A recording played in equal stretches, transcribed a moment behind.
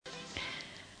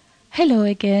Hello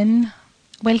again.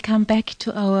 Welcome back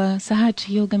to our Sahaja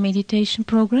Yoga meditation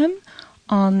program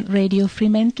on Radio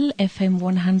Fremantle, FM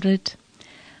 100.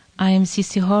 I am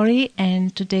Sissy Horry,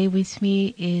 and today with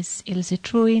me is Ilse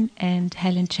Truin and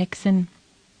Helen Jackson.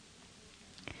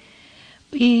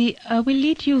 We will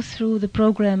lead you through the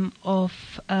program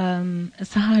of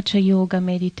Sahaja Yoga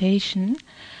meditation,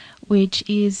 which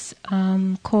is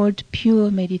called pure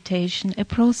meditation, a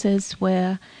process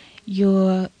where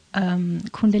your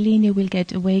Kundalini will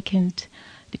get awakened.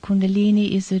 The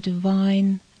Kundalini is a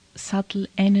divine, subtle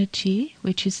energy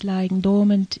which is lying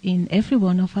dormant in every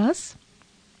one of us.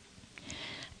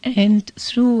 And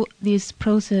through this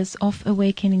process of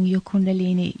awakening your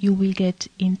Kundalini, you will get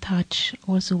in touch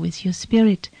also with your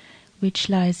spirit, which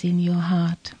lies in your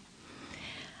heart.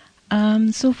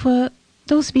 So for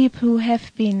those people who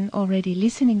have been already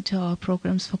listening to our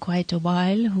programs for quite a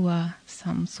while, who are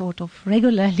some sort of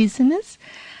regular listeners,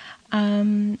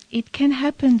 it can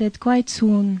happen that quite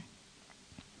soon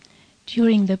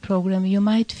during the program you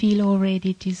might feel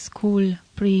already this cool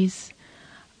breeze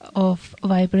of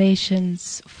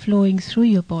vibrations flowing through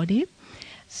your body.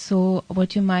 So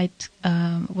what you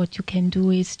can do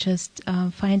is just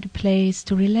find a place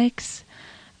to relax,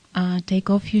 take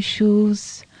off your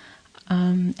shoes,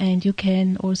 and you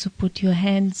can also put your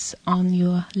hands on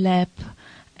your lap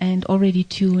and already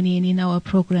tune in our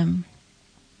program.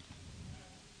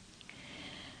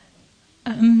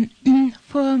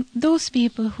 For those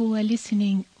people who are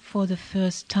listening for the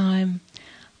first time,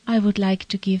 I would like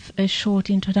to give a short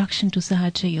introduction to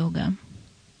Sahaja Yoga.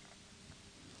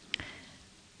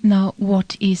 Now,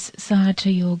 what is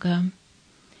Sahaja Yoga?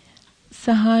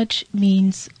 Sahaj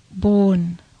means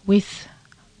born with,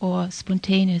 or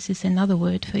spontaneous is another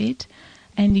word for it,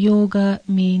 and yoga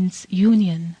means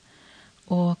union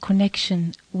or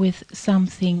connection with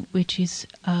something which is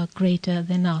greater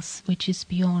than us, which is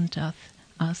beyond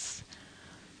us.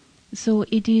 So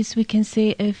it is, we can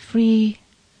say, a free,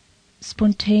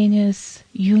 spontaneous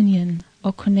union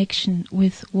or connection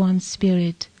with one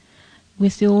spirit,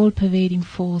 with the all-pervading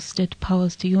force that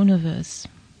powers the universe.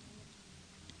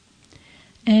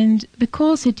 And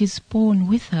because it is born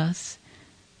with us,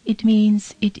 it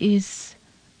means it is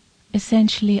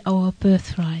essentially our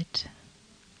birthright.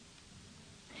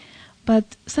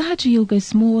 But Sahaja Yoga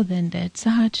is more than that.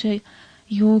 Sahaja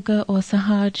Yoga, or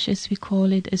Sahaj as we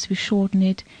call it, as we shorten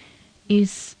it,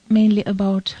 is mainly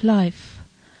about life,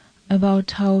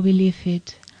 about how we live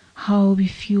it, how we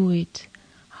view it,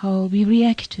 how we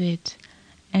react to it,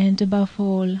 and above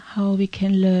all, how we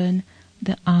can learn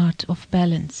the art of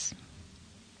balance.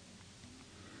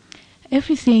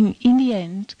 Everything in the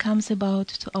end comes about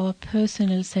to our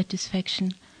personal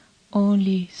satisfaction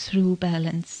only through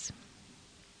balance.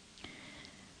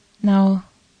 Now,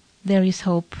 there is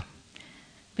hope,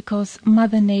 because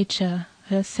Mother Nature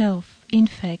herself, in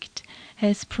fact,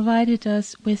 has provided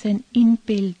us with an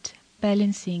inbuilt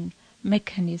balancing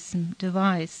mechanism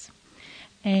device.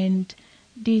 And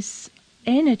this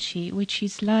energy, which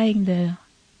is lying there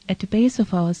at the base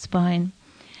of our spine,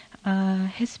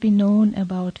 has been known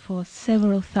about for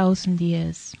several thousand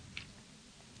years.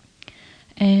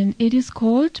 And it is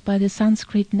called by the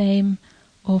Sanskrit name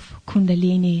of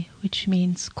Kundalini, which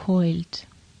means coiled.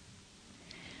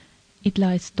 It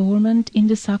lies dormant in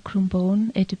the sacrum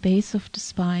bone at the base of the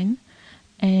spine,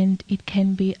 and it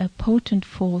can be a potent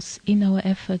force in our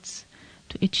efforts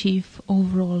to achieve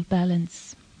overall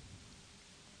balance.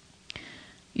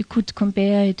 You could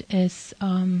compare it as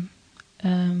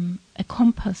a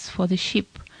compass for the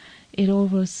ship. It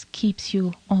always keeps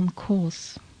you on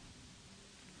course.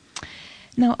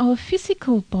 Now, our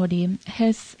physical body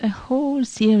has a whole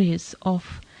series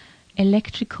of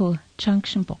electrical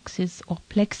junction boxes or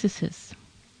plexuses.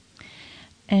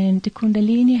 And the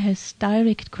Kundalini has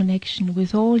direct connection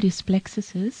with all these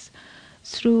plexuses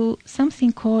through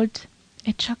something called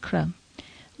a chakra,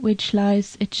 which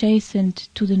lies adjacent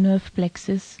to the nerve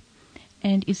plexus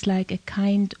and is like a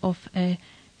kind of a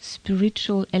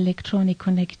spiritual electronic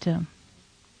connector.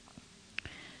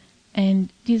 And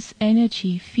this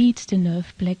energy feeds the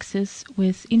nerve plexus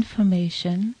with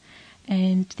information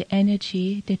and the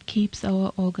energy that keeps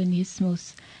our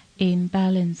organisms in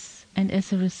balance, and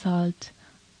as a result,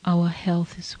 our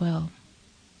health as well.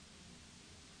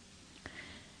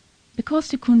 Because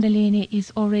the Kundalini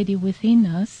is already within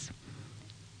us,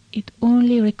 it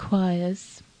only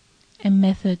requires a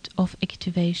method of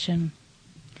activation.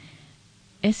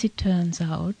 As it turns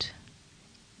out,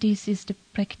 this is the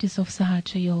practice of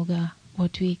Sahaja Yoga,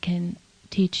 what we can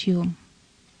teach you.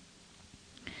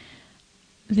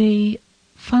 The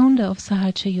founder of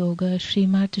Sahaja Yoga, Sri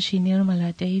Mataji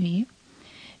Nirmala Devi,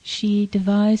 she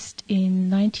devised in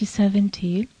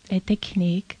 1970 a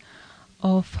technique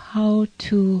of how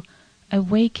to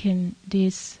awaken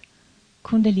this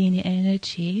Kundalini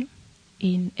energy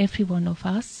in every one of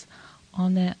us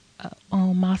on a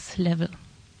mass level.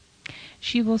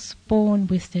 She was born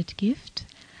with that gift,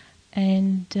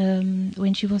 and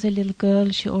when she was a little girl,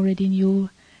 she already knew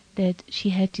that she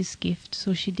had this gift,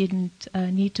 so she didn't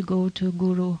need to go to a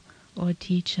guru or a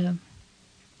teacher.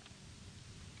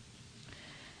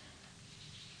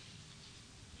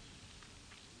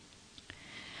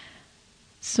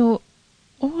 So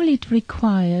all it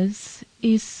requires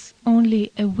is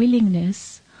only a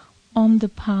willingness on the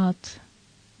part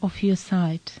of your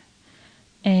side,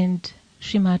 and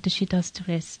Sri Mataji does the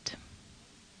rest.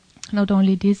 Not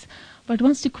only this, but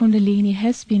once the Kundalini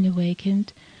has been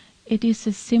awakened, it is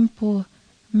a simple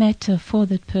matter for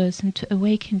that person to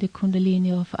awaken the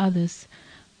Kundalini of others,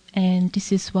 and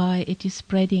this is why it is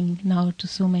spreading now to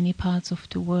so many parts of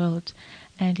the world,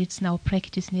 and it's now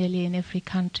practiced nearly in every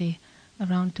country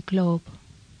around the globe.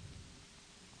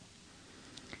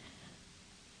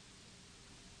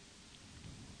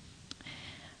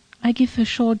 I give a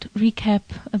short recap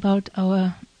about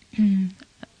our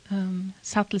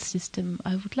subtle system.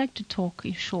 I would like to talk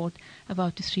in short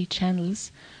about the 3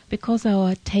 channels, because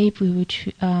our tape, which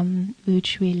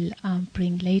we'll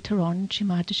bring later on, Sri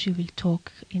Mataji will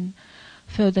talk in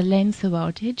further length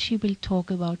about it. She will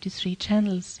talk about the 3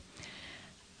 channels.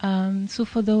 So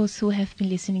for those who have been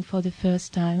listening for the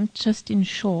first time, just in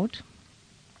short,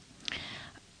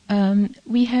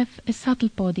 we have a subtle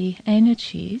body,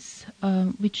 energies,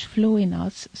 which flow in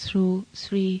us through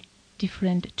 3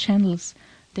 different channels: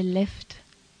 the left,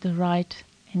 the right,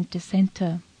 and the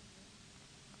center.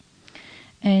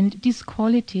 And these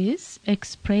qualities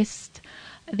expressed,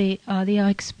 they are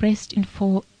expressed in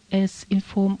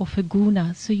form of a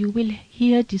guna. So you will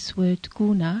hear this word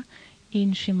guna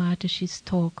in Sri Mataji's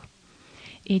talk.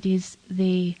 It is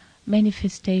the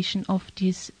manifestation of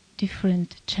these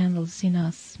different channels in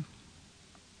us.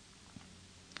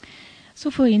 So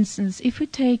for instance, if we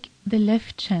take the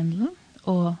left channel,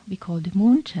 or we call the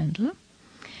moon channel,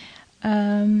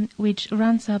 which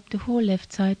runs up the whole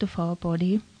left side of our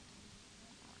body,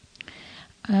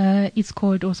 it's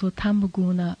called also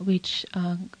Tamoguna, which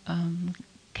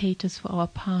caters for our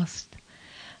past,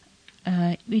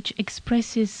 which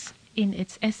expresses in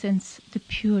its essence the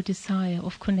pure desire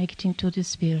of connecting to the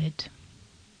spirit.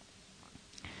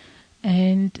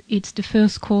 And it's the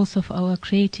first cause of our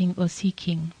creating or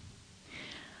seeking.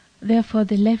 Therefore,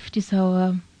 the left is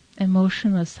our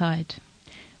emotional side.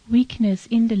 Weakness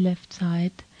in the left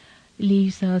side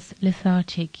leaves us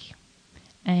lethargic,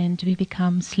 and we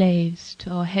become slaves to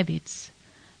our habits,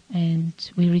 and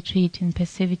we retreat in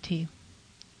passivity.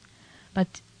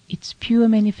 But its pure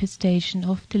manifestation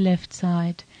of the left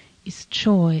side is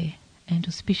joy and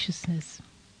auspiciousness.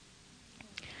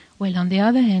 Well, on the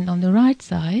other hand, on the right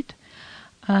side,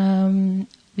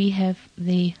 we have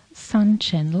the sun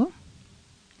channel,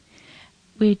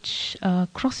 which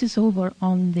crosses over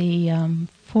on the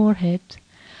forehead,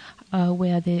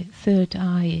 where the third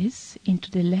eye is, into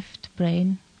the left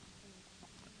brain.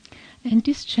 And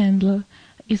this channel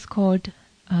is called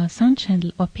sun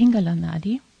channel or Pingala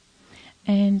Nadi,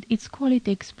 and its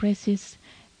quality expresses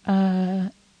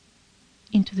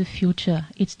into the future.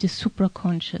 It's the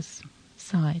supraconscious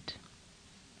side.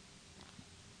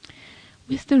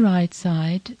 With the right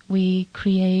side, we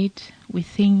create, we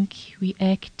think, we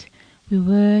act, we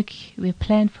work, we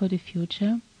plan for the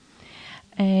future.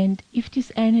 And if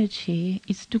this energy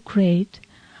is too great,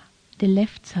 the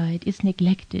left side is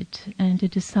neglected, and the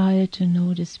desire to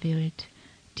know the spirit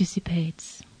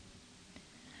dissipates.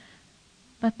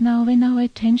 But now, when our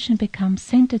attention becomes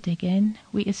centered again,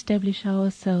 we establish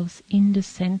ourselves in the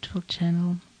central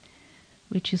channel,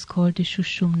 which is called the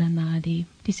Sushumna Nadi.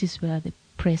 This is where the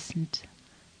present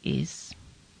is.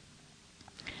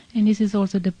 And this is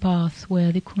also the path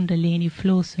where the Kundalini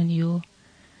flows on you.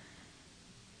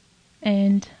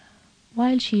 And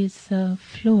while she is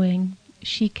flowing,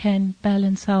 she can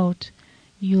balance out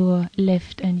your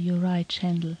left and your right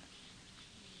channel.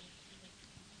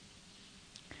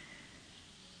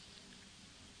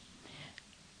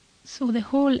 So the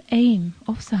whole aim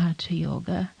of Sahaja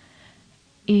Yoga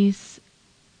is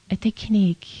a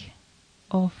technique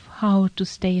of how to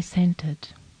stay centered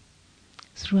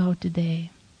throughout the day,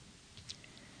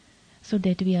 so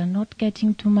that we are not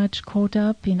getting too much caught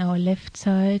up in our left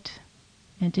side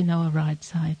and in our right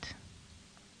side.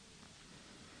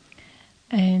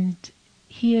 And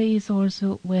here is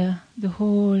also where the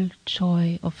whole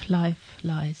joy of life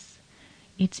lies.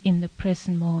 It's in the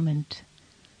present moment.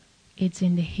 It's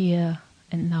in the here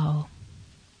and now.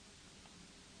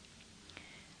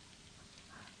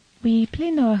 we play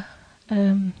now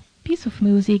a piece of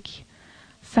music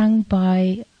sung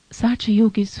by Sahaja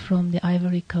yogis from the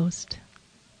Ivory Coast.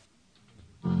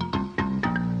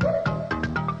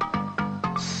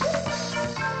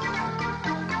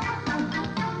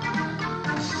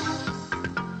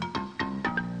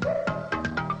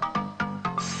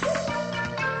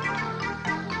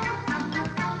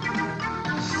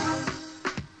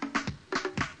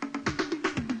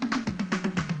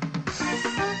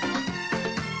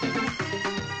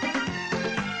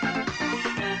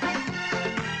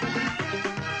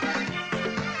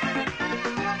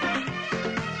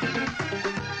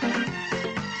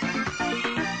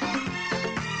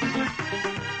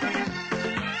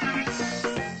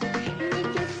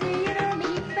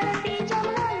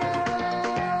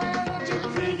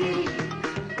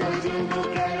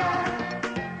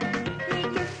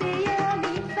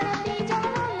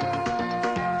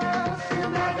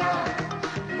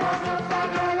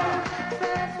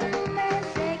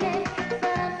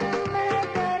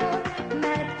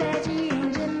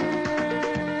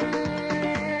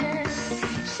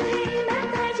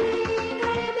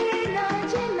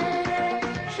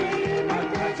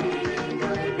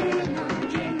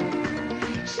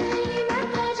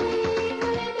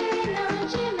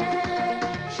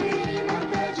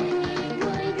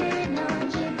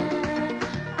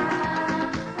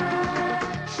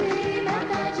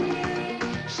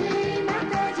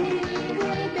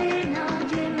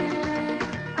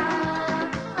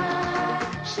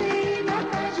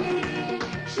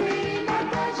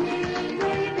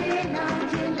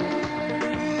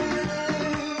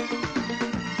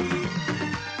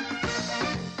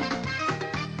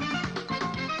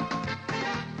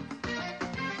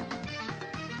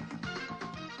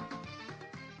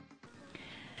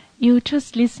 You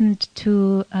just listened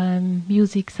to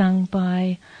music sung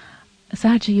by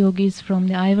Sahaja yogis from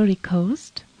the Ivory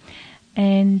Coast,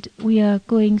 and we are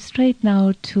going straight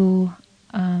now to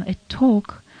a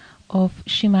talk of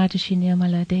Srimati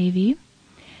Nirmala Devi,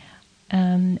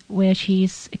 where she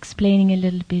is explaining a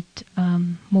little bit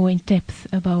more in depth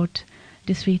about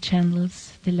the three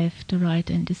channels, the left, the right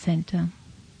and the center.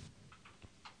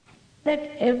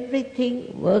 That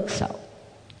everything works out,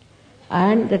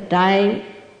 and the time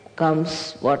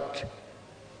comes what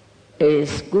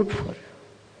is good for.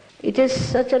 It is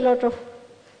such a lot of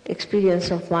experience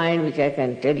of mine which I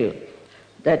can tell you,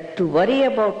 that to worry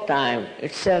about time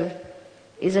itself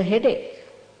is a headache.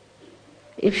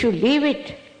 If you leave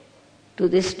it to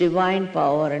this divine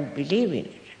power and believe in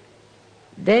it,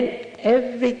 then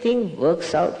everything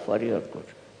works out for your good.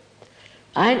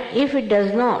 And if it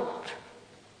does not,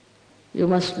 you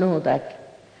must know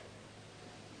that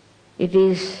it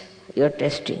is your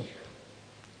testing.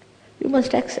 You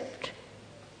must accept.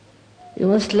 You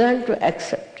must learn to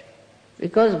accept,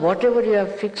 because whatever you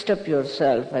have fixed up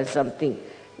yourself as something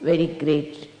very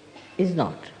great is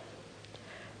not.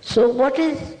 So what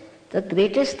is the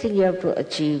greatest thing you have to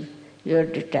achieve? Your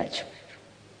detachment.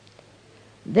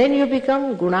 Then you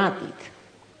become gunatit.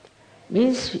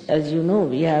 Means, as you know,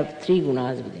 we have three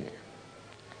gunas within us.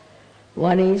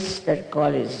 One is that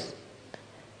called is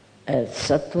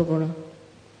sattva guna,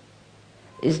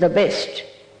 is the best.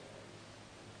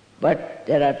 But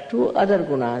there are two other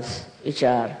gunas which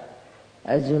are,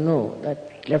 as you know,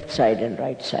 that left side and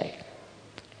right side.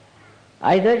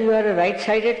 Either you are a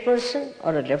right-sided person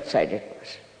or a left-sided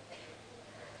person.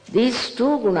 These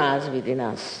two gunas within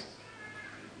us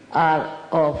are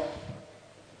of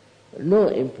no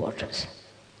importance.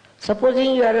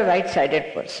 Supposing you are a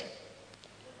right-sided person,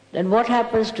 then what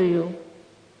happens to you?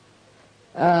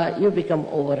 You become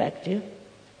overactive.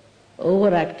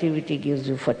 Overactivity gives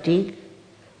you fatigue,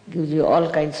 gives you all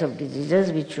kinds of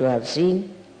diseases which you have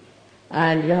seen,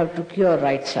 and you have to cure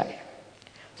right side.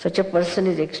 Such a person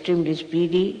is extremely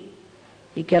speedy.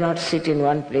 He cannot sit in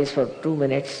one place for 2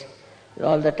 minutes,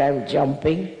 all the time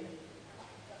jumping,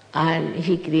 and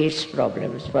he creates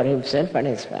problems for himself and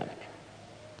his family.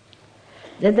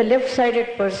 Then the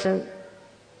left-sided person,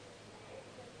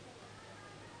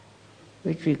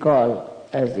 which we call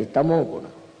as the tamoguna.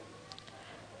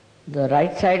 The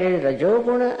right-sided is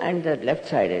rajoguna and the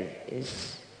left-sided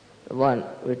is the one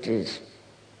which is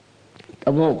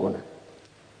tamoguna.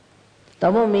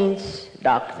 Tamo means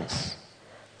darkness.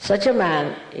 Such a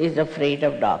man is afraid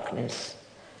of darkness.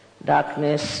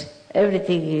 Darkness,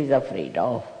 everything he is afraid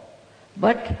of.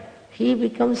 But he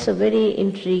becomes a very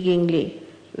intriguingly,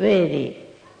 very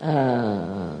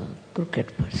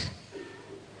crooked person.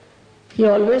 He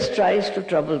always tries to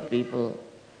trouble people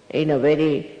in a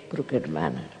very crooked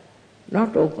manner,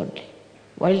 not openly.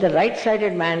 While the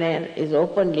right-sided man is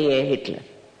openly a Hitler.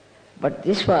 But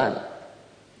this one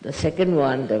The second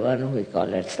one, the one we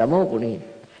call it Tamoguni,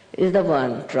 is the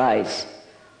one who tries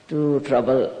to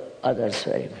trouble others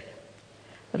very much.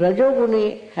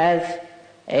 Rajoguni has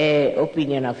an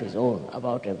opinion of his own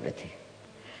about everything.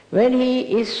 When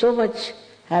he is so much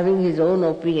having his own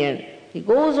opinion, he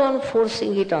goes on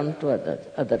forcing it onto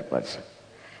other person.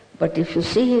 But if you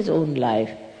see his own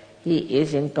life, he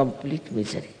is in complete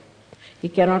misery. He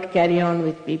cannot carry on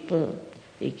with people,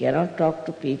 he cannot talk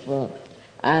to people,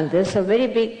 and there's a very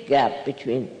big gap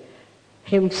between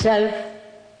himself,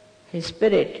 his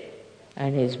spirit,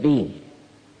 and his being.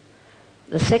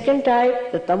 The second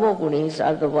type, the Tamogunis,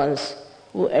 are the ones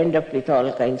who end up with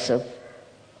all kinds of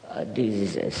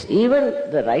diseases. Even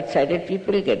the right-sided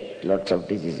people get lots of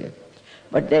diseases,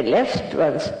 but the left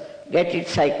ones get it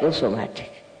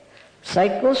psychosomatic.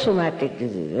 Psychosomatic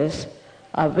diseases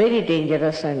are very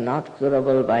dangerous and not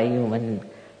curable by human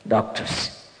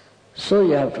doctors. So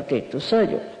you have to take to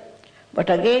surgery. But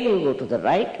again you go to the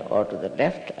right or to the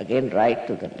left, again right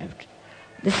to the left.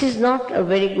 This is not a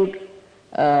very good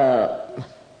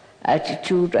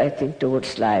attitude, I think,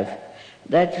 towards life,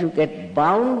 that you get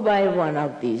bound by one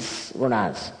of these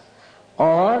gunas,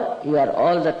 or you are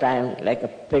all the time like a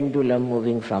pendulum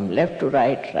moving from left to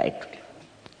right, right to left.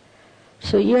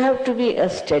 So you have to be a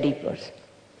steady person.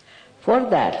 For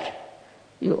that,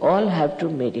 you all have to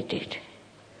meditate.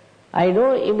 I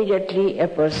know immediately a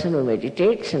person who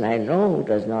meditates and I know who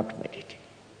does not meditate.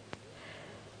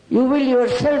 You will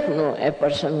yourself know a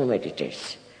person who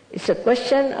meditates. It's a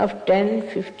question of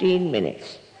 10-15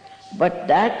 minutes. But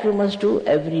that you must do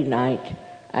every night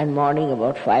and morning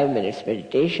about 5 minutes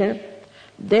meditation.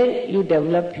 Then you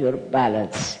develop your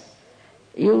balance.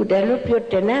 You develop your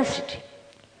tenacity.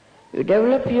 You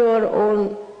develop your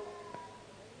own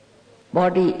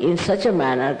body in such a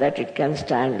manner that it can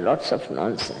stand lots of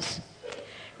nonsense.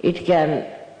 It can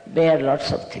bear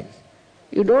lots of things.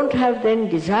 You don't have then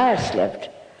desires left.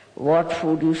 What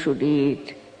food you should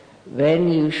eat, when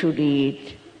you should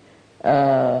eat,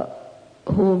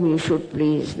 whom you should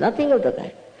please, nothing of the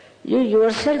kind. You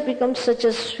yourself become such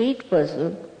a sweet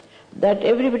person that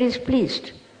everybody is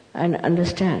pleased and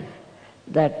understand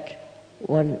that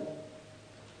one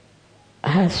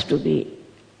has to be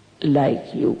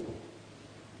like you.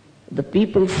 The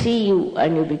people see you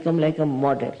and you become like a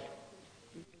model.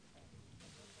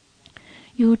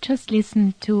 You just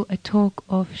listened to a talk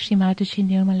of Srimati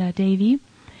Nirmala Devi,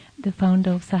 the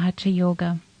founder of Sahaja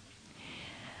Yoga.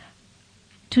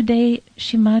 Today,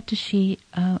 Srimati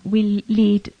will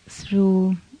lead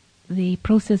through the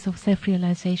process of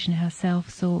self-realization herself.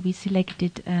 So we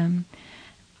selected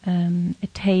a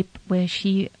tape where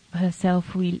she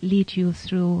herself will lead you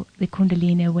through the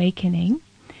Kundalini awakening.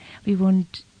 We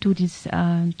won't do this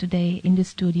today in the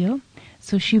studio,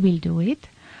 so she will do it.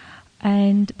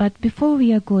 But before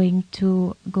we are going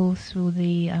to go through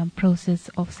the process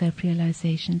of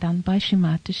self-realization done by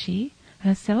Srimati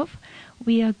herself,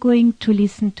 we are going to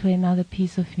listen to another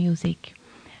piece of music,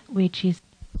 which is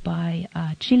by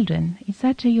children in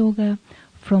Sahaja Yoga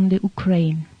from the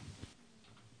Ukraine.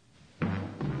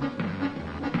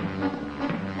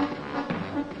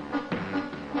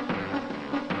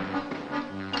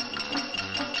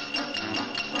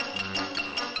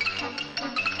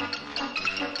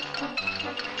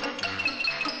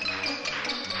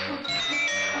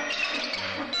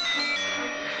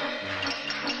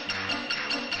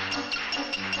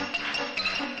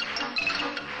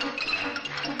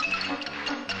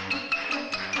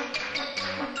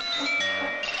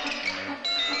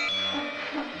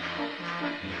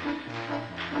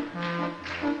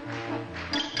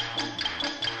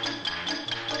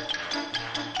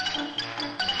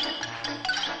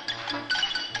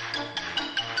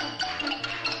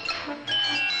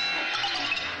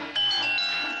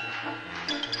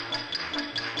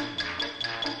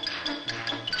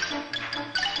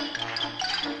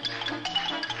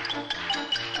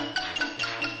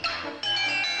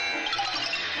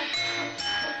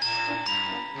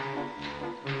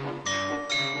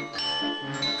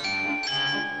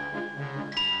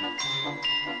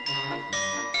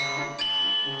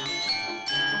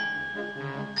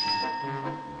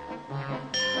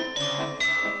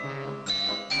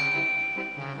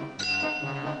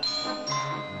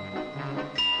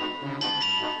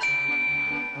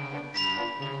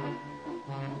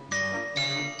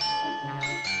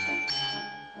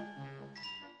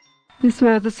 These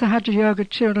were the Sahaja Yoga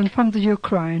children from the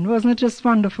Ukraine. Wasn't it just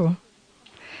wonderful?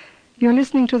 You're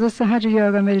listening to the Sahaja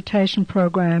Yoga meditation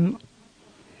program.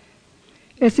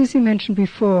 As Sissy mentioned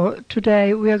before,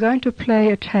 today we are going to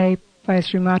play a tape by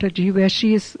Srimati where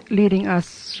she is leading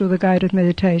us through the guided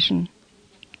meditation.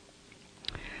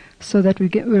 so that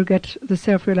we'll get the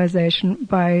self-realization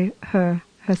by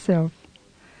herself.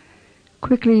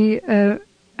 Quickly,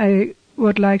 I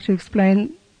would like to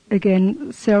explain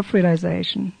again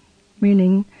self-realization,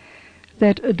 meaning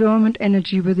that a dormant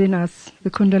energy within us, the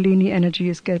Kundalini energy,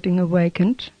 is getting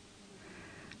awakened.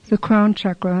 The crown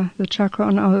chakra, the chakra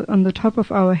on the top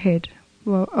of our head,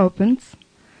 opens,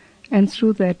 and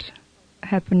through that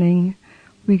happening,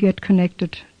 we get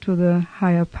connected to the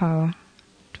higher power,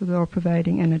 to the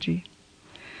all-pervading energy.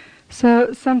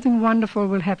 So something wonderful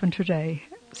will happen today.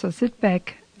 So sit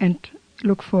back and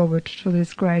look forward to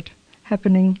this great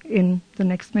happening in the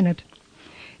next minute.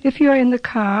 If you are in the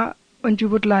car and you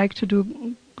would like to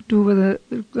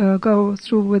go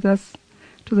through with us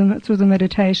through the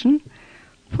meditation,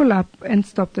 pull up and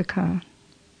stop the car.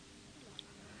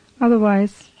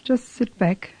 Otherwise, just sit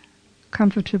back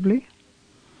comfortably.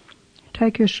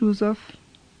 Take your shoes off.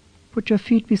 Put your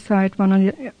feet beside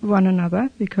one another,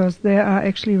 because they are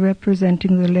actually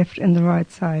representing the left and the right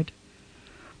side.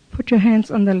 Put your hands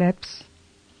on the laps,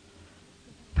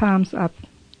 palms up.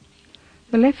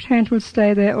 The left hand will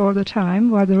stay there all the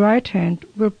time, while the right hand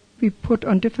will be put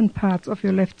on different parts of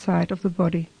your left side of the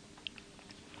body,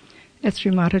 as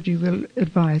Sri Mataji will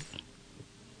advise.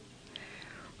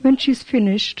 When she's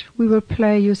finished, we will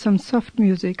play you some soft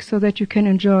music so that you can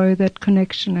enjoy that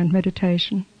connection and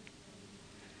meditation.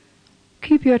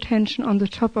 Keep your attention on the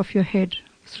top of your head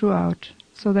throughout,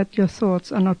 so that your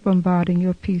thoughts are not bombarding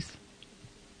your peace.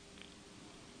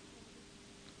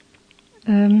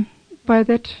 By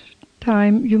that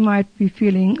time, you might be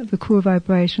feeling the cool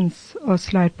vibrations or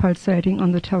slight pulsating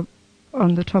on the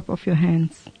top of your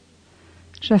hands.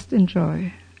 Just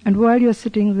enjoy. And while you're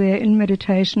sitting there in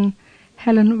meditation,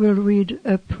 Helen will read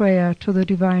a prayer to the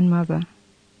Divine Mother.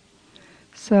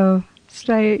 So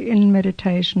stay in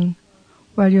meditation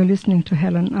while you're listening to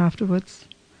Helen afterwards,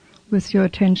 with your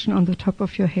attention on the top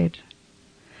of your head.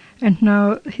 And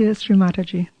now here's Sri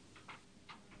Mataji.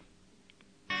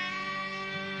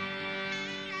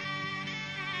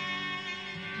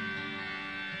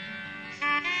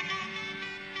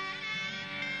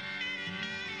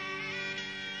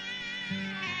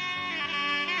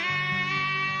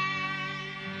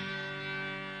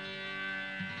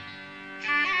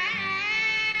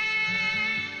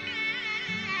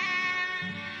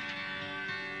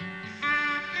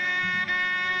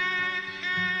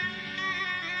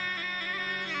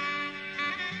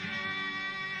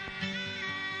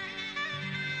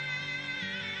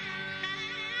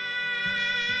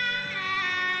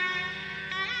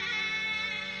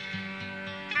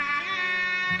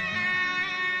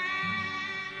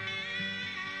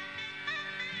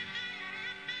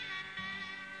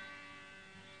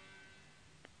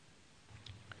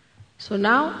 So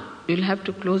now you'll have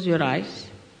to close your eyes.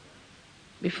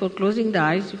 Before closing the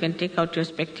eyes, you can take out your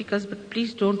spectacles, but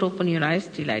please don't open your eyes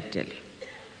till I tell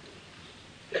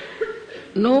you.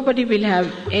 Nobody will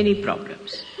have any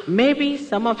problems. Maybe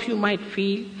some of you might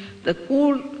feel the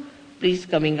cool breeze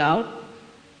coming out.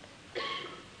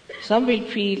 Some will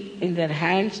feel in their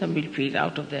hands, some will feel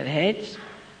out of their heads.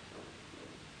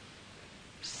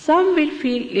 Some will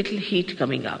feel little heat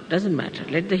coming out. Doesn't matter.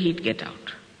 Let the heat get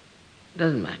out.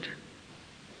 Doesn't matter.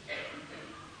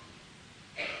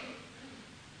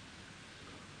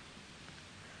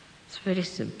 It's very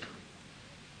simple.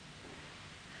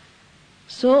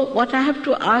 So what I have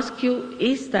to ask you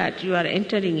is that you are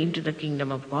entering into the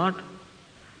kingdom of God,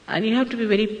 and you have to be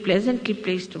very pleasantly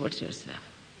placed towards yourself.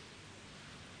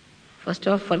 First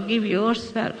of all, forgive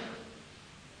yourself.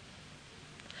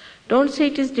 Don't say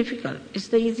it is difficult. It's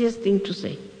the easiest thing to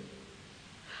say.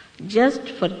 Just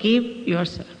forgive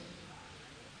yourself.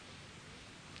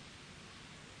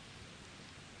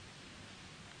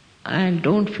 And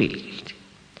don't feel guilty.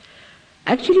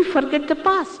 Actually, forget the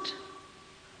past,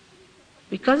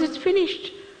 because it's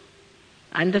finished.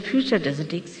 And the future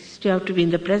doesn't exist. You have to be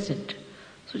in the present.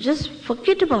 So just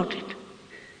forget about it.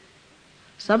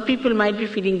 Some people might be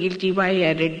feeling guilty, why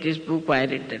I read this book, why I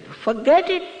read that book. Forget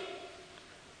it.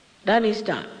 Done is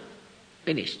done.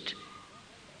 Finished.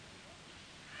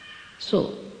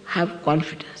 So, have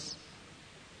confidence.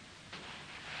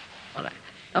 All right.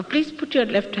 Now please put your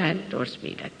left hand towards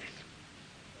me like this.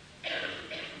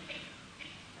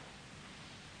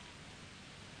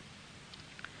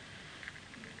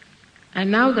 And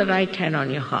now the right hand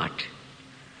on your heart.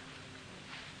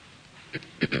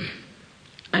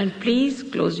 And please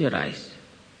close your eyes.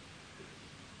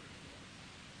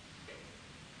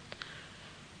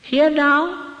 Here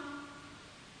now,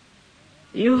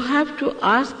 you have to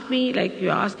ask me like you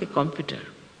ask a computer,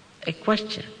 a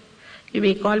question. You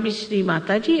may call me Sri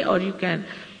Mataji or you can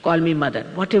call me Mother,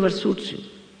 whatever suits you.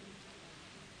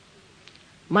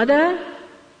 Mother,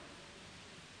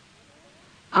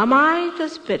 am I the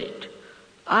spirit?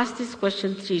 Ask this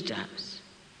question 3 times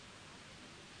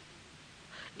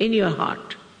in your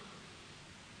heart.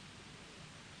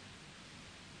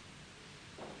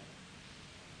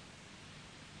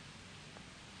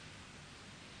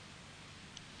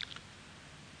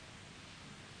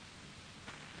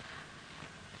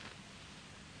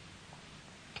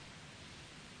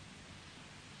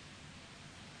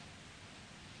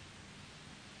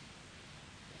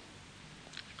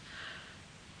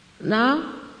 Now,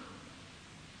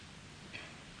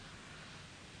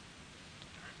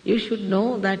 you should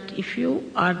know that if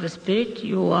you are the spirit,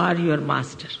 you are your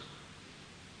master.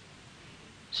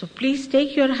 So please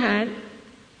take your hand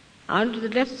onto the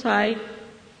left side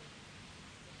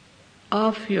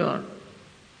of your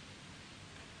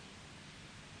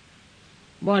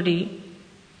body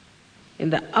in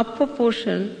the upper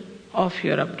portion of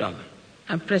your abdomen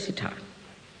and press it hard.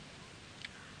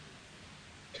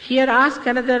 Here ask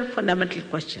another fundamental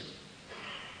question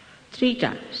 3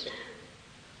 times.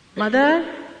 Mother,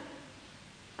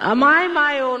 am I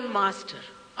my own master?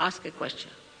 Ask a question.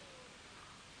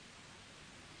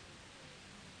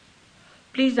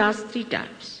 Please ask 3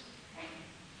 times.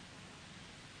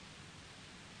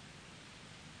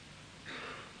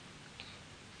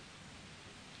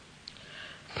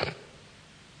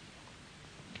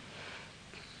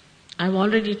 I've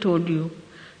already told you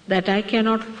that I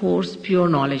cannot force pure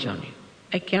knowledge on you.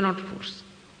 I cannot force.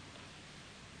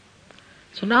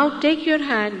 So now take your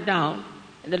hand down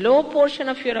in the lower portion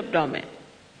of your abdomen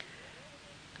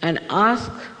and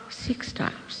ask 6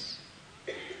 times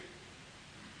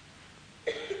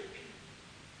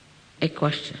a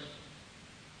question.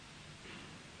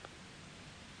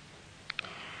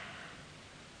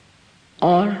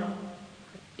 Or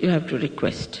you have to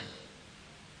request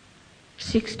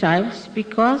 6 times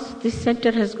because this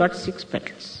center has got 6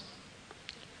 petals.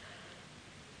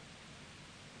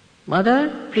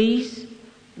 Mother, please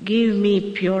give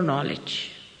me pure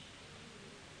knowledge.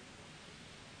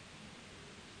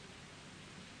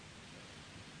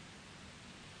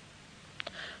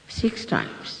 Six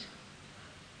times,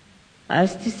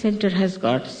 as this center has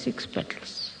got 6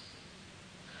 petals.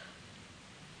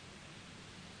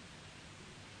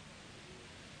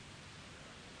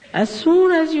 As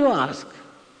soon as you ask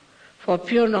for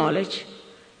pure knowledge,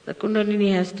 the Kundalini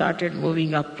has started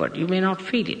moving upward. You may not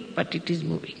feel it, but it is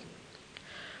moving.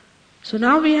 So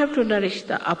now we have to nourish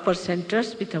the upper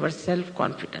centers with our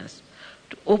self-confidence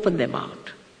to open them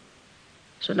out.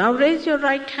 So now raise your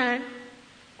right hand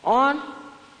on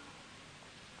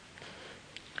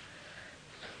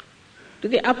to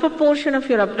the upper portion of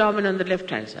your abdomen on the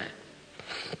left-hand side.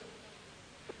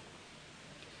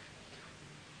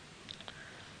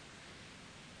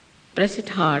 Press it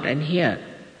hard and here.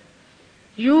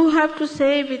 You have to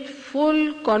say with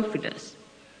full confidence,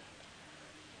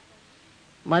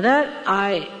 Mother,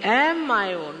 I am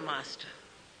my own master.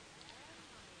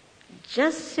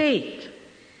 Just say it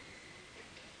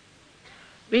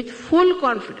with full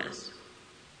confidence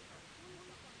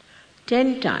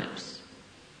 10 times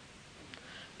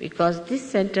because this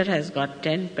center has got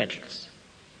 10 petals.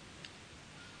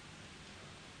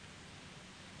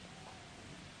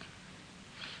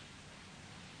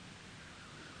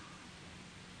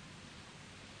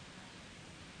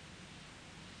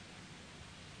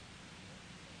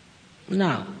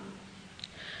 Now,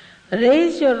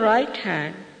 raise your right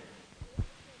hand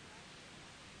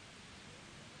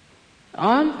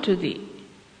onto the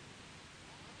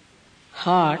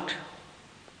heart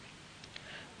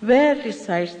where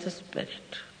resides the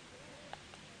spirit.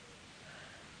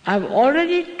 I've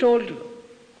already told you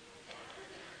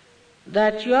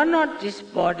that you are not this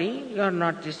body, you are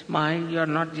not this mind, you are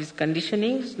not these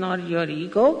conditionings, nor your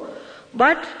ego,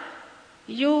 but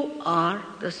you are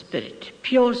the spirit,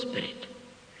 pure spirit.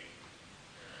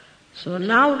 So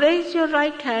now raise your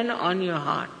right hand on your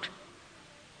heart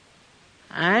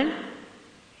and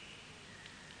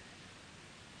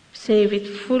say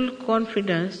with full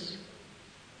confidence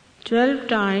 12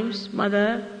 times,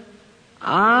 Mother,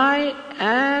 I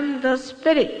am the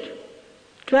spirit.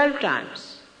 12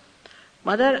 times.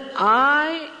 Mother,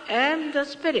 I am the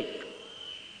spirit,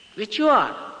 which you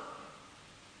are.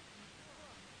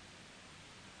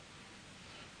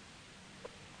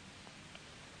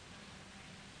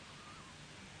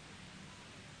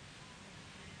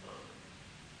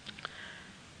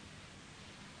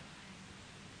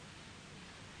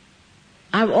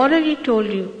 I've already told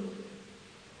you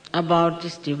about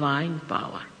this divine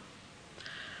power.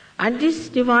 And this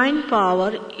divine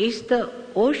power is the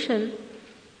ocean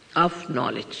of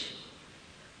knowledge,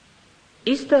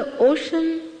 is the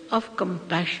ocean of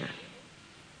compassion.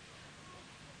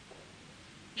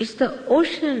 It's the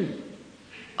ocean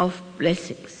of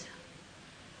blessings.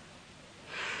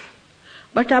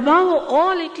 But above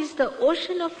all, it is the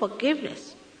ocean of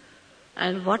forgiveness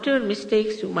and whatever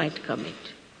mistakes you might commit.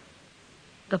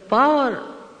 The power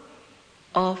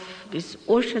of this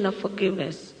ocean of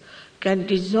forgiveness can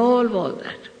dissolve all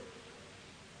that.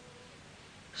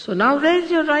 So now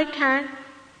raise your right hand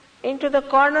into the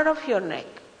corner of your neck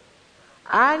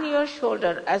and your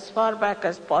shoulder as far back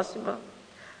as possible.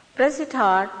 Press it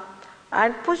hard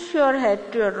and push your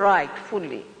head to your right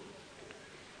fully.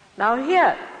 Now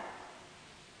here,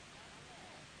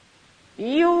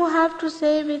 you have to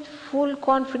say with full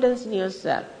confidence in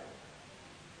yourself,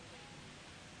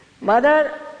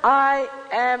 Mother, I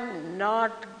am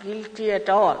not guilty at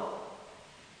all.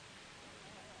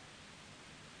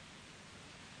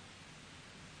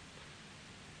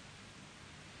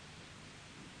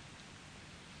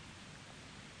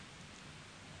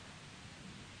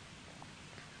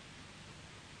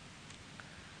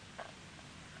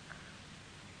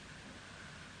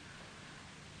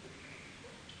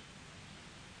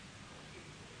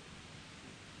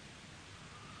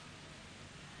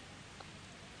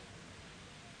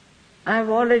 I have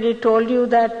already told you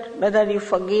that whether you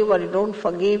forgive or you don't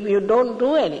forgive, you don't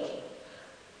do anything.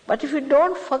 But if you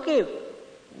don't forgive,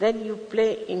 then you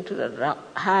play into the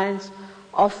hands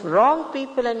of wrong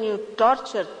people and you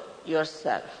torture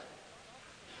yourself.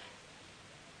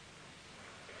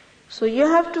 So you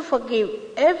have to forgive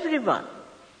everyone.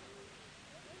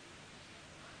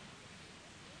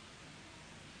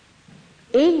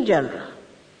 In general.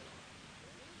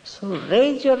 So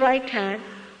raise your right hand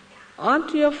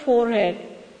onto your forehead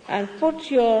and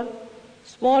put your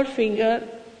small finger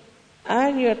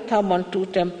and your thumb on two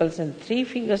temples and 3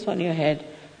 fingers on your head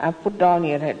and put down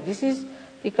your head. This is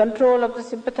the control of the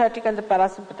sympathetic and the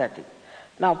parasympathetic.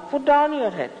 Now put down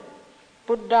your head.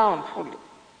 Put down fully.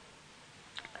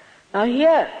 Now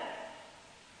here,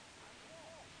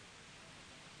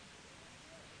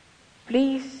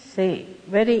 please say,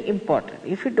 very important,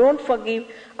 if you don't forgive,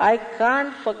 I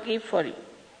can't forgive for you.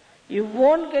 You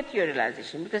won't get your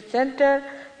realization because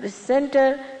the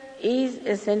center is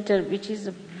a center which is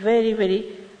a very,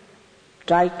 very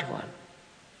tight one.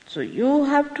 So you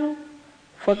have to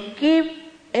forgive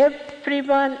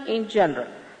everyone in general.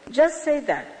 Just say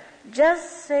that.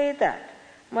 Just say that.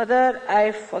 Mother,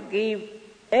 I forgive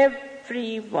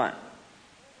everyone.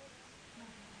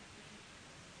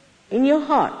 In your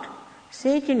heart.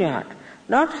 Say it in your heart.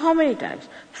 Not how many times.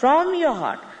 From your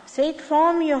heart. Say it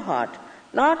from your heart.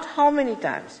 Not how many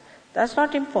times. That's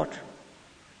not important.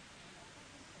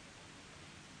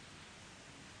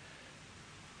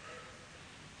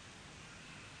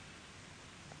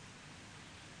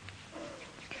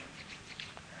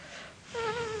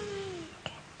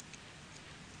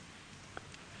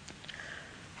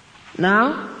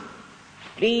 Now,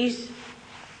 please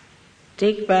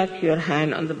take back your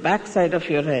hand on the back side of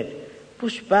your head.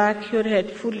 Push back your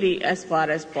head fully as far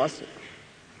as possible.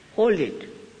 Hold it.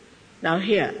 Now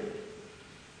here,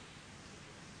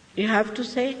 you have to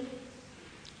say,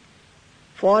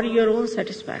 for your own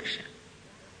satisfaction,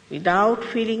 without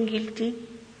feeling guilty,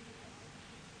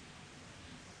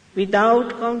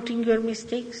 without counting your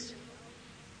mistakes,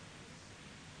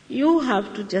 you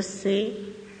have to just say,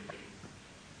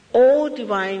 O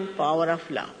divine power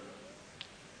of love,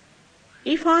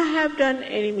 if I have done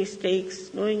any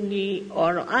mistakes knowingly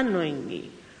or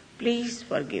unknowingly, please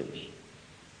forgive me.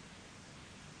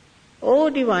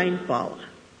 O divine power,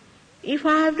 if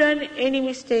I have done any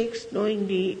mistakes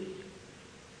knowingly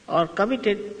or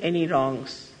committed any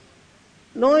wrongs,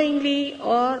 knowingly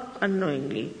or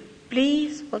unknowingly,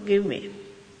 please forgive me.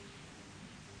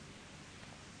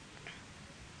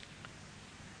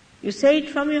 You say it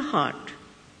from your heart,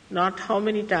 not how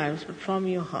many times, but from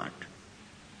your heart.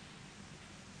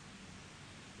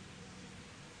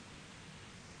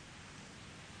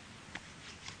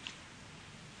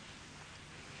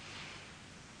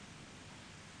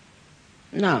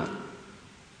 Now,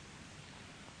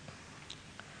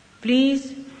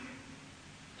 please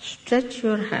stretch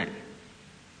your hand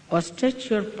or stretch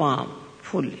your palm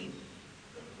fully.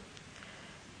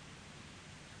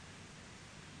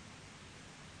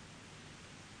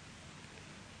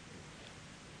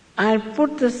 And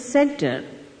put the center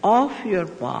of your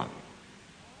palm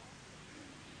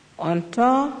on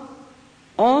top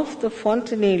of the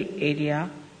fontanelle area,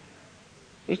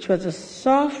 which was a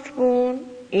soft bone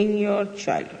in your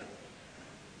childhood.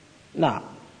 Now,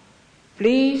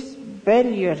 please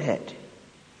bend your head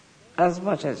as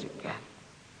much as you can.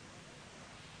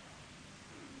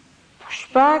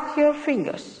 Push back your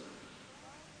fingers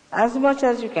as much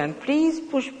as you can. Please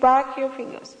push back your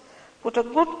fingers. Put a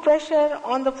good pressure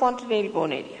on the fontanelle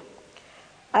bone area.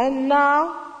 And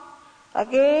now,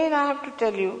 again I have to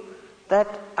tell you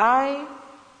that I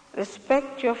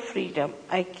respect your freedom.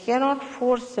 I cannot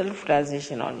force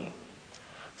self-realization on you.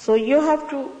 So you have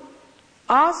to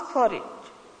ask for it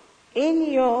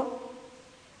in your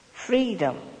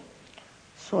freedom.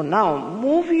 So now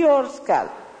move your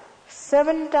scalp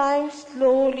 7 times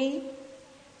slowly,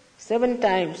 7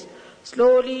 times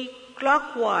slowly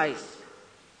clockwise,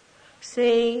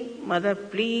 saying, Mother,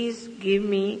 please give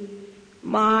me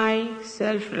my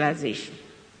self-realization.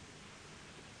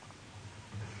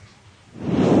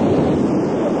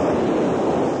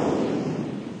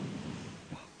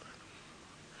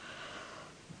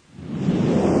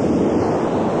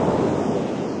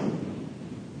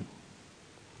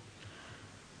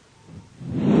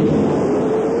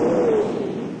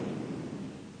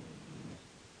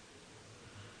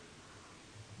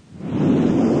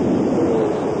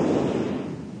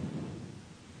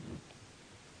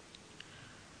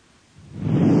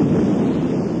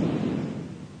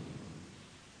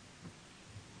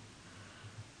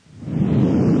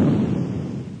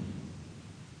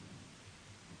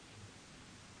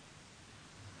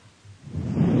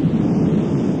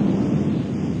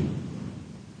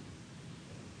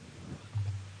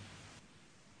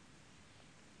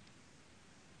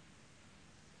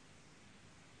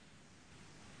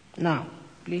 Now,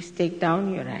 please take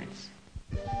down your hands.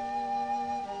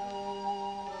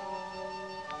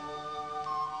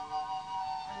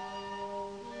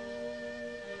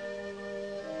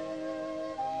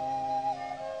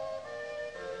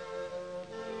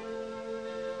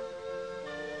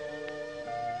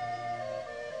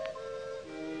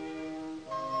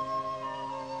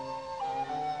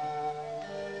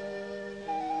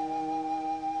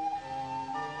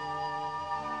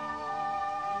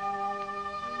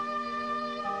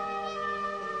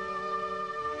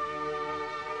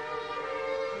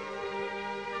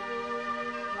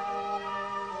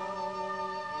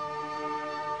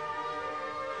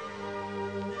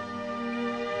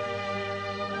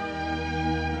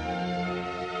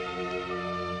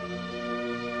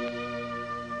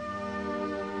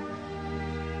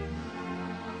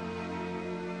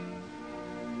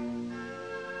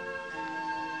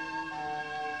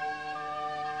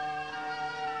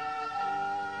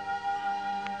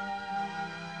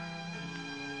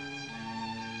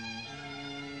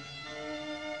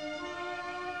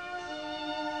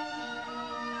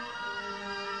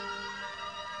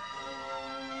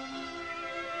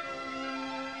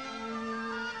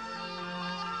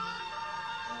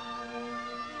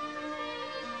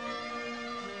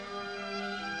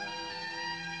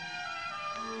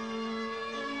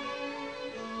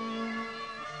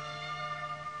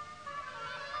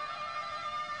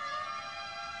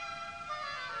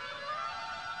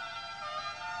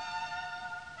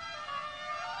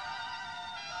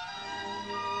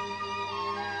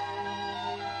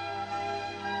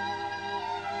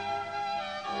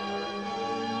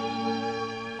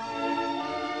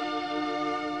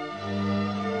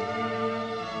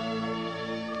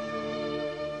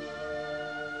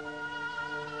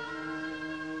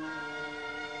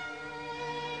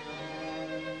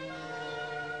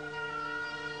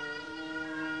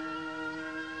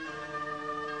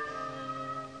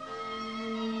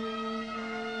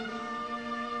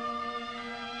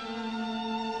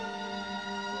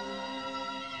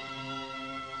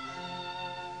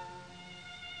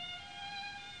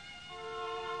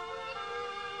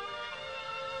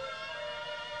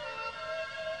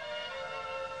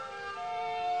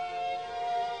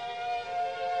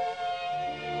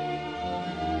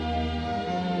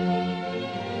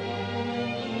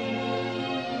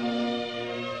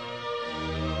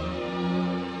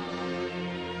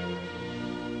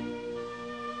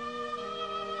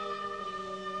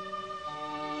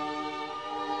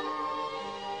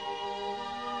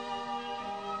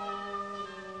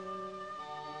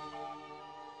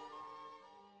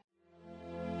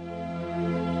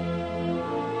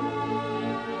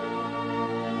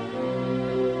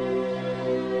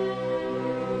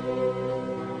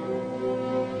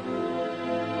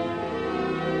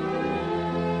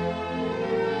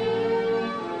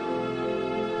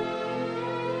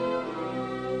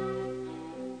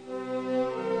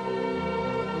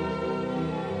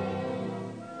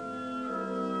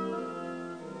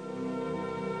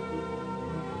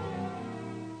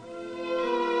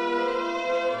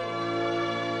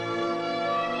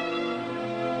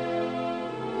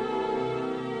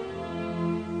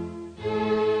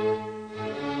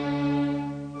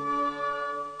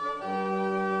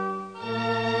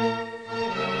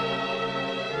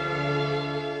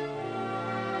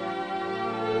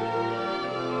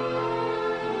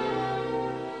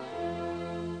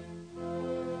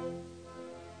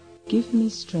 Give me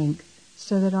strength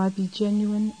so that I be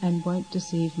genuine and won't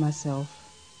deceive myself.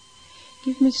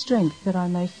 Give me strength that I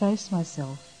may face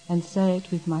myself and say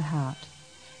it with my heart,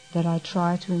 that I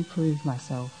try to improve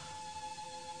myself.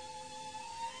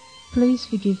 Please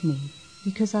forgive me,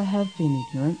 because I have been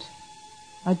ignorant.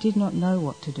 I did not know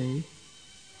what to do.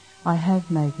 I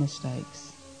have made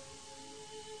mistakes.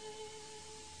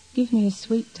 Give me a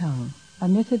sweet tongue, a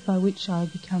method by which I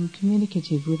become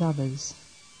communicative with others.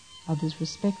 Others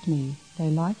respect me, they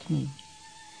like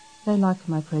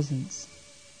my presence.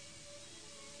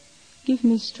 Give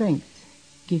me strength,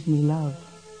 give me love.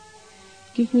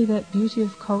 Give me that beauty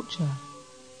of culture,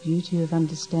 beauty of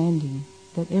understanding,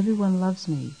 that everyone loves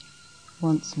me,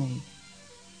 wants me.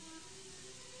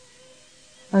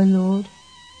 O Lord,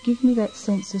 give me that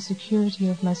sense of security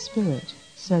of my spirit,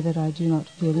 so that I do not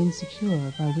feel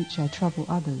insecure, by which I trouble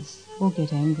others or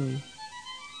get angry.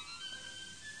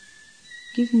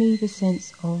 Give me the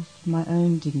sense of my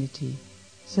own dignity,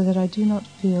 so that I do not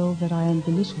feel that I am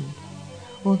belittled,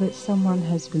 or that someone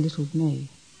has belittled me.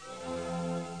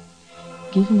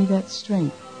 Give me that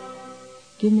strength.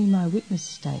 Give me my witness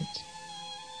state.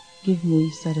 Give me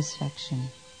satisfaction.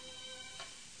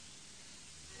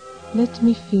 Let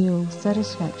me feel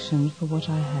satisfaction for what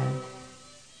I have.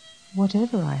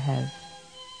 Whatever I have,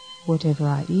 whatever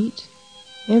I eat,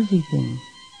 everything.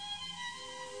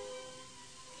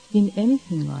 In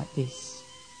anything like this,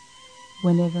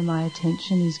 whenever my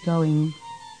attention is going,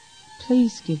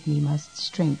 please give me my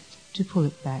strength to pull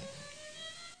it back.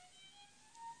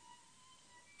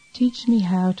 Teach me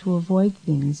how to avoid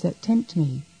things that tempt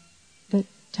me, that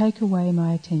take away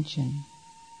my attention,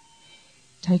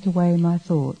 take away my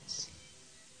thoughts.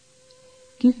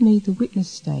 Give me the witness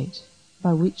state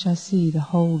by which I see the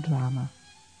whole drama.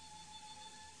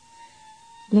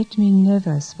 Let me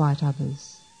never spite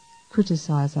others,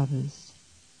 criticize others.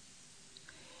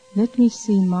 Let me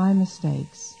see my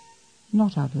mistakes,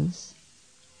 not others.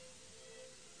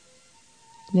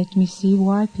 Let me see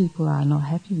why people are not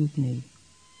happy with me.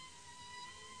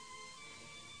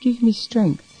 Give me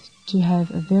strength to have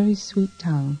a very sweet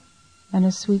tongue and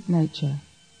a sweet nature,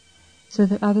 so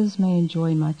that others may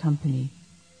enjoy my company.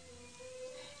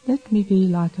 Let me be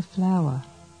like a flower,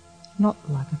 not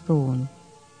like a thorn.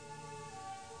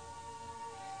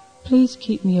 Please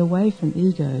keep me away from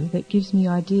ego that gives me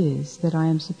ideas that I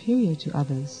am superior to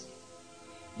others,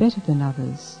 better than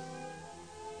others,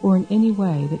 or in any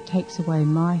way that takes away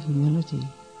my humility.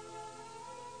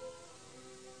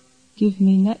 Give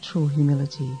me natural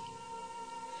humility,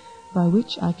 by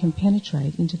which I can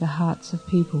penetrate into the hearts of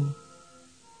people.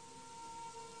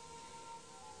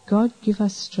 God give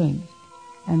us strength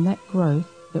and that growth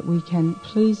that we can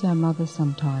please our mother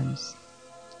sometimes.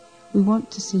 We want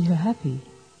to see her happy.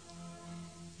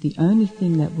 The only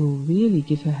thing that will really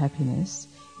give her happiness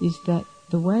is that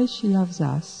the way she loves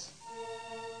us,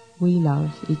 we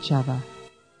love each other.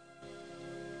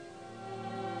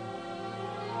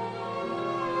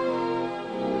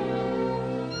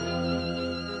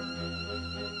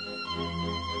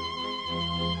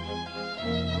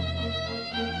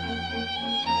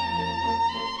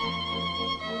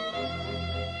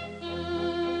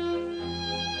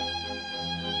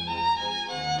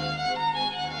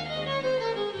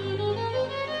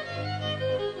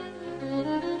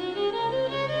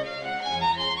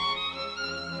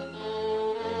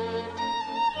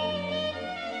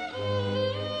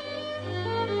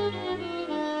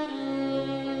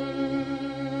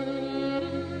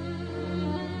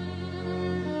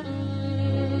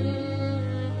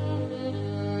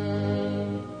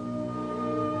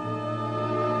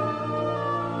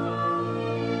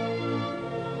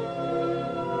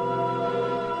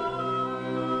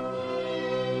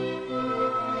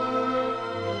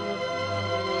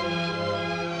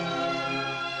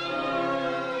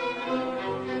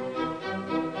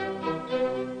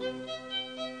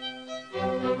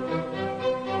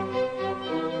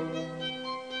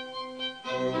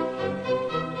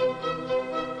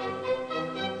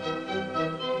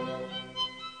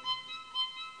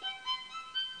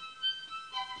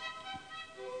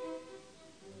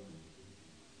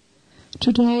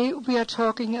 Today we are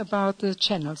talking about the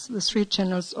channels, the three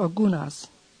channels or gunas,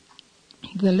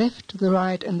 the left, the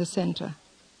right and the center.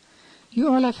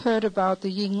 You all have heard about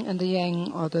the yin and the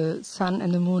yang, or the sun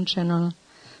and the moon channel,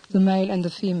 the male and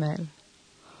the female.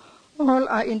 All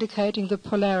are indicating the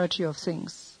polarity of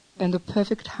things and the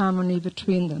perfect harmony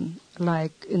between them,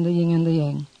 like in the yin and the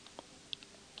yang.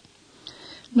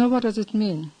 Now what does it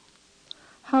mean?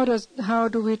 How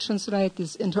do we translate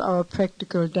this into our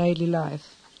practical daily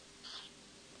life?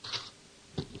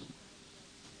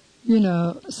 You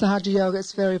know, Sahaja Yoga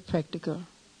is very practical.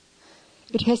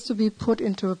 it has to be put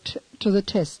to the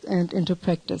test and into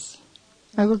practice.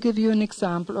 I will give you an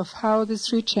example of how the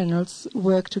three channels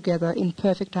work together in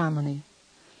perfect harmony.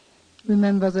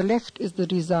 Remember, the left is the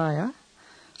desire,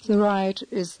 the right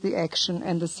is the action,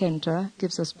 and the center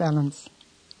gives us balance.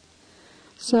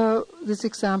 So this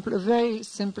example, a very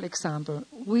simple example.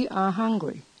 We are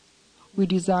hungry. We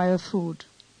desire food.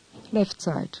 Left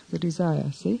side, the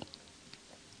desire, see?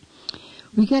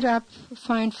 We get up,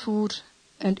 find food,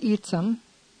 and eat some.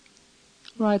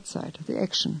 Right side, the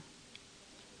action.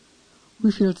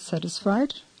 We feel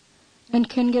satisfied and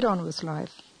can get on with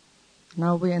life.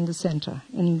 Now we're in the center,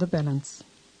 in the balance.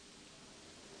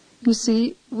 You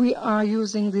see, we are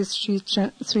using these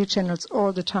three channels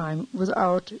all the time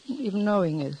without even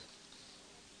knowing it.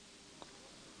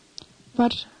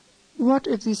 But what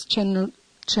if these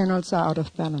channels are out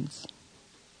of balance?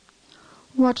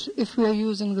 What if we are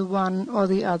using the one or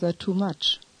the other too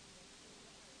much?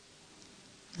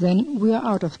 Then we are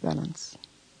out of balance.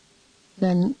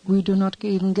 Then we do not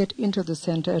even get into the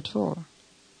center at all.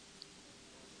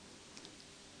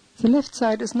 The left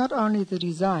side is not only the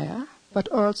desire, but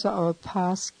also our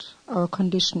past, our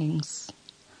conditionings,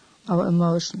 our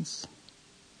emotions.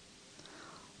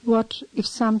 What if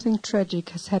something tragic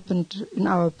has happened in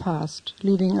our past,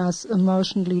 leaving us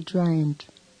emotionally drained?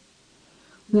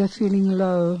 We are feeling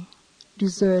low,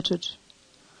 deserted,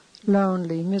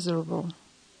 lonely, miserable,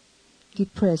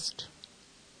 depressed.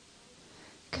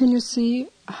 Can you see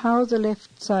how the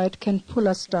left side can pull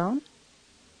us down?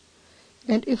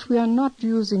 And if we are not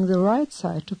using the right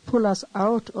side to pull us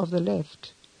out of the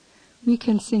left, we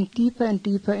can sink deeper and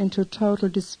deeper into total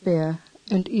despair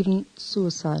and even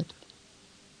suicide.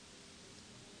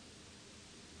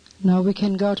 Now we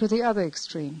can go to the other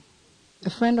extreme. A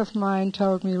friend of mine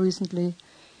told me recently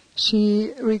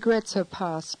she regrets her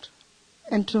past,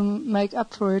 and to make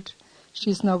up for it, she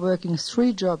is now working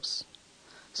 3 jobs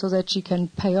so that she can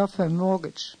pay off her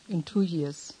mortgage in 2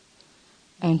 years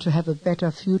and to have a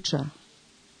better future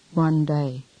one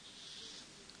day.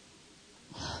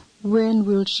 When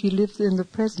will she live in the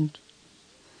present?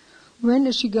 When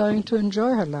is she going to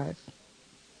enjoy her life?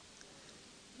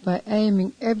 By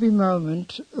aiming every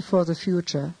moment for the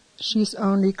future, she is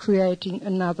only creating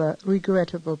another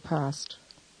regrettable past.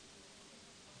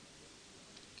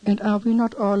 And are we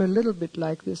not all a little bit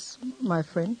like this, my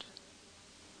friend?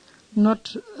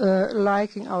 Not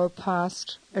liking our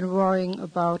past and worrying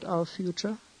about our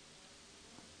future?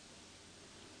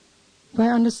 By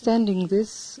understanding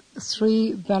this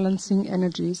 3 balancing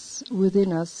energies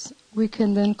within us, we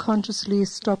can then consciously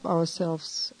stop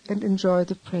ourselves and enjoy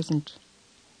the present.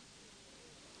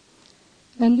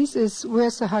 And this is where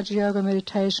Sahaja Yoga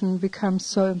meditation becomes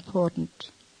so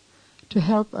important, to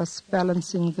help us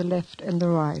balancing the left and the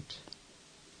right,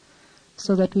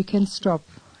 so that we can stop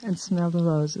and smell the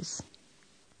roses.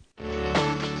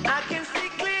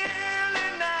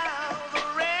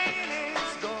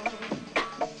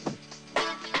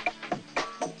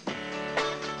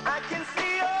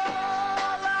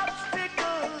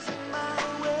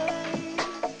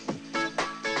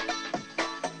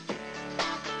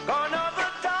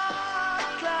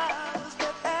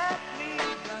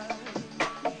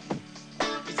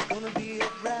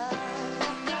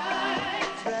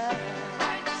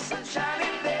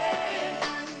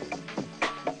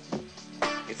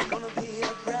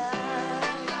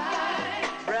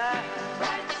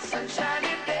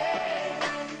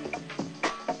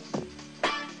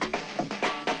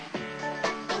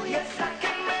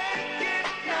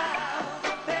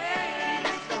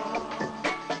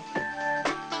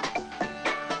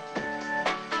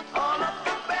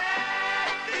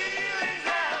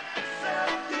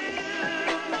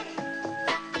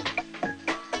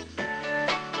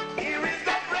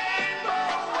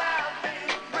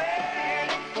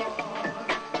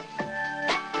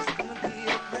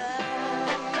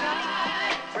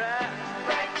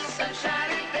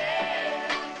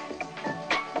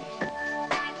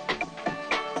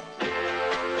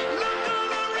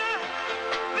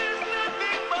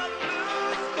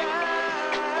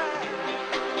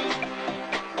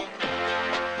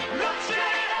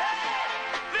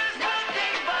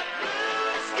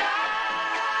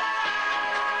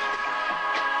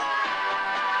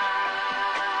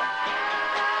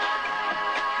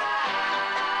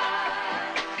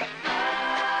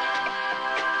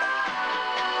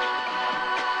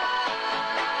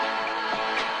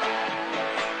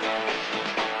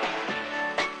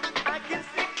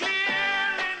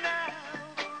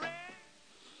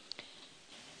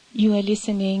 You are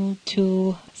listening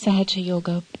to Sahaja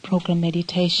Yoga program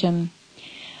meditation.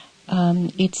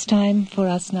 It's time for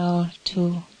us now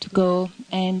to go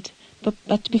and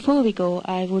But before we go,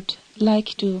 I would like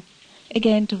to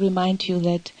again to remind you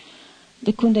that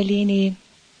the Kundalini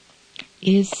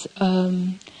is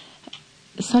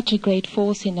such a great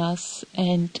force in us,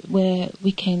 and where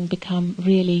we can become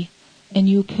really a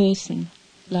new person,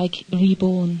 like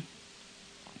reborn.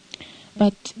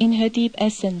 But in her deep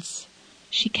essence,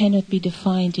 she cannot be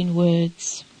defined in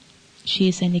words. She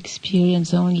is an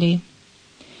experience only.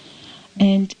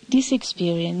 And this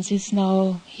experience is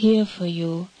now here for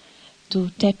you to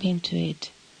tap into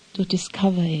it, to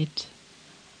discover it,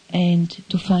 and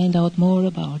to find out more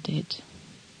about it.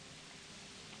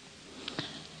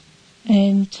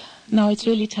 And now it's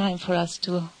really time for us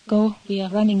to go. We are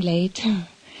running late.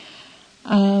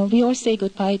 We all say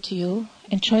goodbye to you.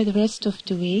 Enjoy the rest of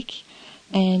the week.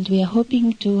 And we are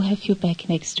hoping to have you back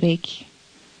next week.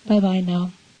 Bye-bye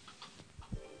now.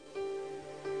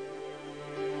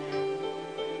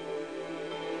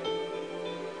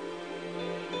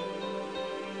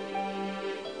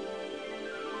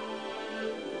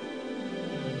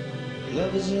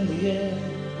 Love is in the air,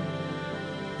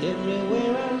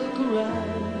 everywhere I look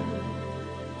around.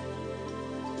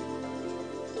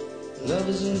 Love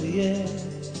is in the air,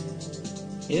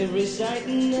 every sight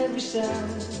and every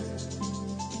sound.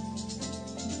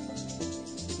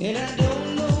 And I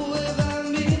don't know if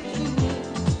I'm being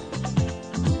foolish,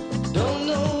 don't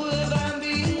know if I'm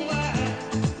being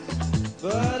wise,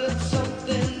 but it's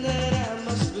something that I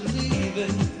must believe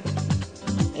in,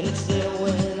 and it's there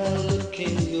when I look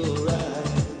in your eyes.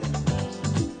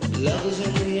 Love is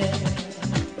in the air,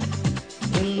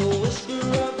 in the whisper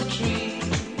of the tree.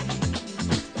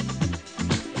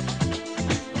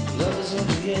 Love is in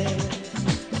the air,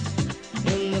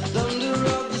 in the thunder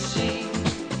of the sea.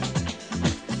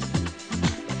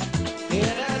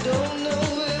 And I don't know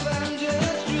if I'm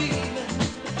just dreaming,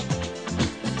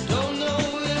 don't know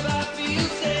if I feel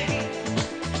safe,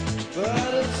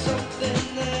 but it's something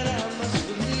that I must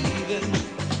believe in,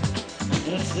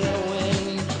 and it's there when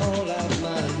you call out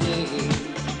my name.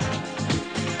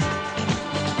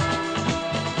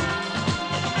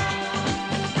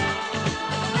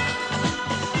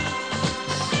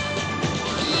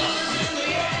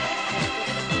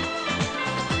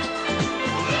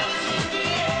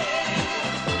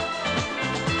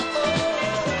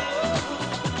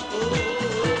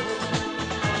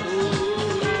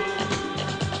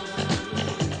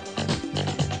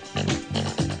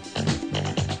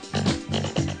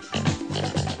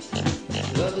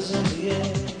 Love is in the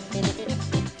air,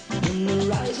 in the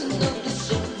rising of the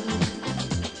sun.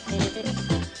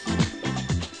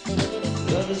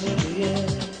 Love is in the air,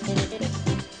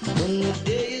 when the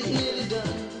day